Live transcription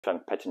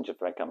potential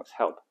for economics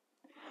help.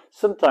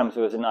 Sometimes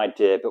there was an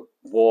idea that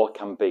war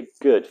can be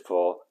good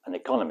for an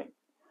economy.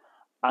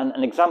 And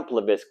an example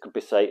of this could be,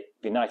 say,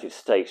 the United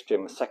States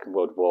during the Second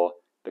World War,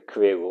 the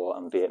Korea War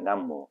and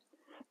Vietnam War.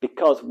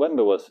 Because when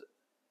there was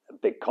a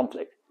big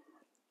conflict,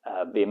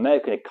 the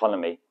American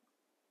economy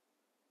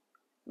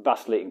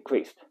vastly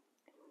increased.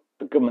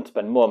 The government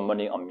spent more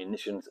money on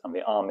munitions and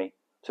the army,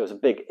 so there was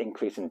a big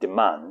increase in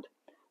demand.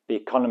 The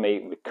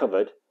economy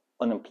recovered,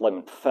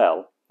 unemployment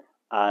fell,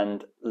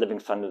 and living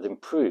standards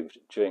improved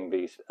during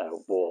these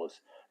wars,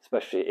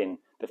 especially in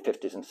the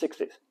 50s and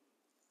 60s.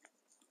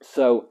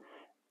 So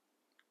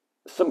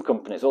some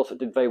companies also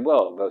did very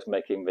well, those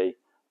making the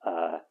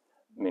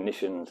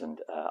munitions and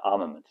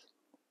armaments.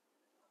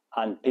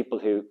 And people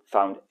who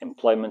found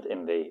employment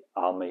in the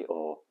army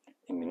or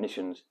in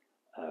munitions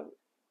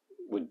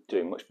were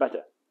doing much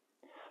better.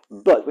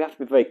 But we have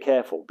to be very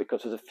careful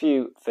because there's a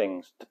few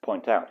things to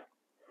point out.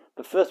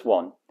 The first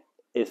one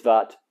is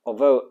that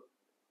although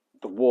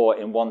the war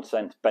in one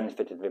sense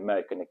benefited the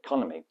American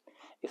economy,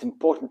 it's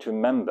important to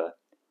remember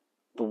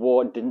the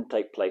war didn't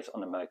take place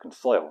on American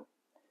soil.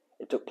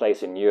 It took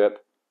place in Europe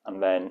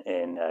and then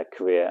in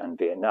Korea and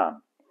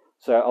Vietnam.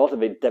 So a lot of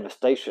the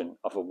devastation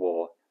of the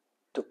war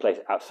took place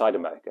outside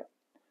America.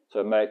 So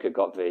America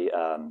got the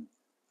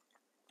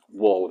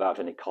war without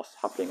any costs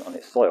happening on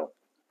its soil.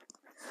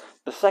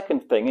 The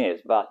second thing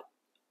is that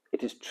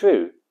it is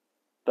true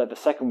that the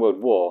Second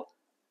World War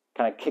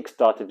kind of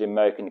kick-started the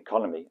American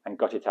economy and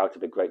got it out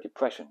of the Great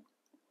Depression.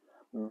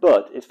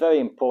 But it's very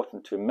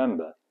important to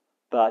remember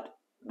that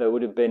there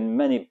would have been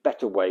many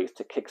better ways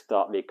to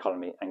kick-start the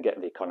economy and get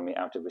the economy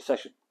out of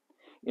recession.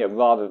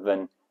 Rather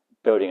than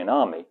building an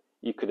army,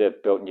 you could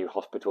have built new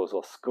hospitals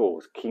or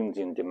schools,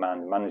 Keynesian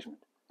demand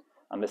management.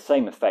 And the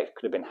same effect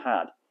could have been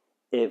had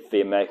if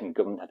the American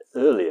government had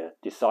earlier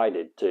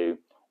decided to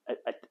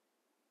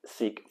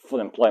seek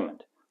full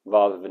employment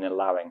rather than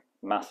allowing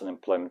mass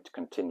unemployment to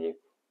continue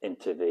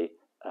into the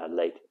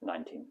late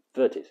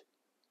 1930s.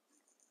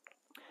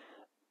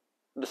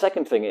 The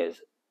second thing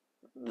is,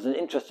 there's an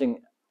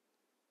interesting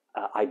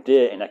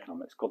idea in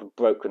economics called the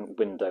broken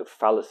window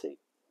fallacy.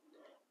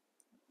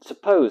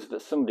 Suppose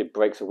that somebody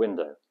breaks a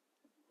window,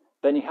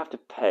 then you have to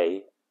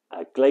pay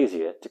a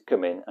glazier to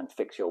come in and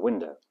fix your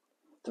window.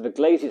 So the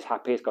glazier is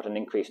happy, he's got an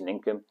increase in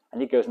income,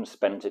 and he goes and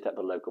spends it at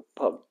the local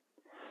pub.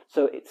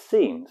 So it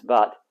seems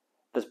that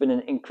there's been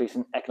an increase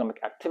in economic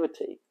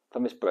activity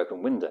from this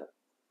broken window.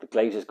 The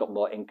glazier's got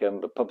more income,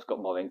 the pub's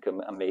got more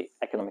income, and the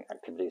economic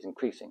activity is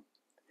increasing.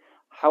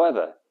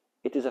 However,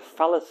 it is a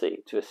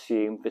fallacy to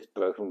assume this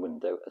broken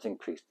window has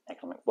increased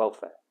economic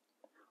welfare.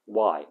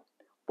 Why?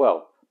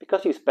 Well,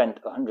 because you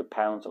spent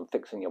 £100 on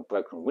fixing your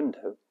broken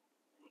window,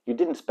 you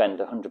didn't spend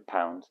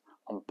 £100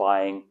 on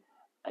buying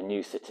a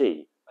new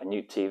settee, a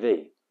new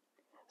TV.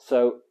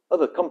 So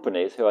other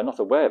companies who are not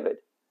aware of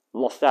it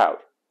lost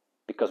out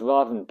because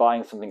rather than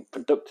buying something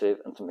productive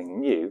and something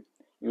new,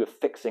 you were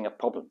fixing a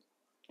problem.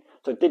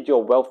 So did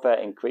your welfare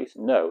increase?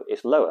 No,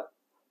 it's lower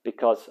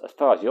because as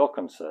far as you're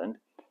concerned,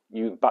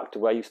 you're back to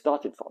where you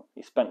started from.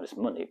 You spent this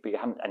money, but you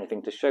haven't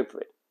anything to show for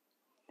it.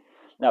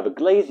 Now, the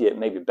glazier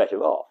may be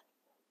better off,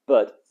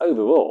 but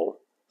overall,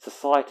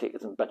 society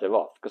isn't better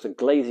off because the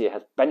glazier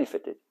has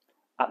benefited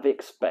at the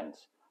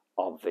expense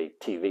of the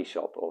TV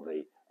shop or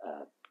the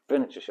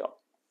furniture shop.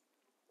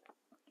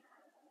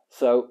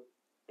 So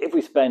if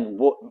we spend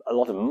a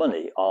lot of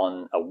money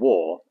on a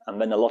war and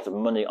then a lot of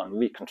money on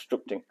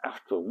reconstructing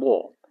after a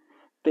war,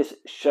 this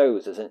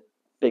shows as a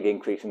big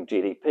increase in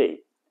GDP.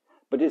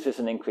 But is this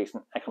an increase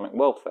in economic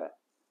welfare?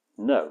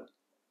 No,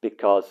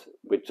 because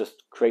we're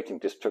just creating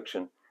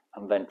destruction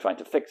and then trying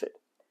to fix it.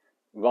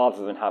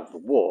 Rather than have the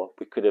war,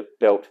 we could have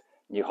built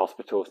new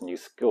hospitals, new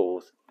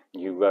schools,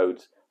 new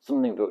roads,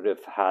 something that would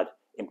have had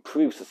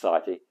improved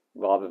society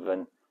rather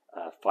than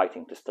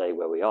fighting to stay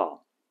where we are.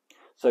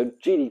 So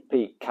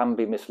GDP can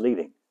be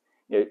misleading.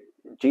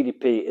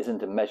 GDP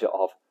isn't a measure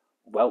of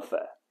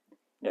welfare.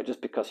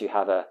 Just because you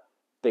have a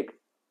big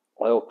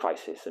oil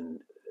crisis and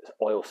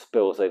oil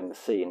spills over the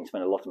sea and you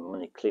spend a lot of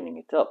money cleaning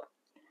it up,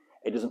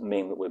 it doesn't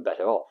mean that we're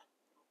better off.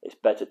 It's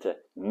better to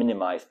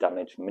minimize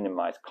damage,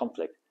 minimize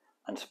conflict,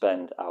 and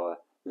spend our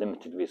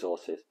limited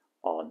resources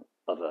on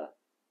other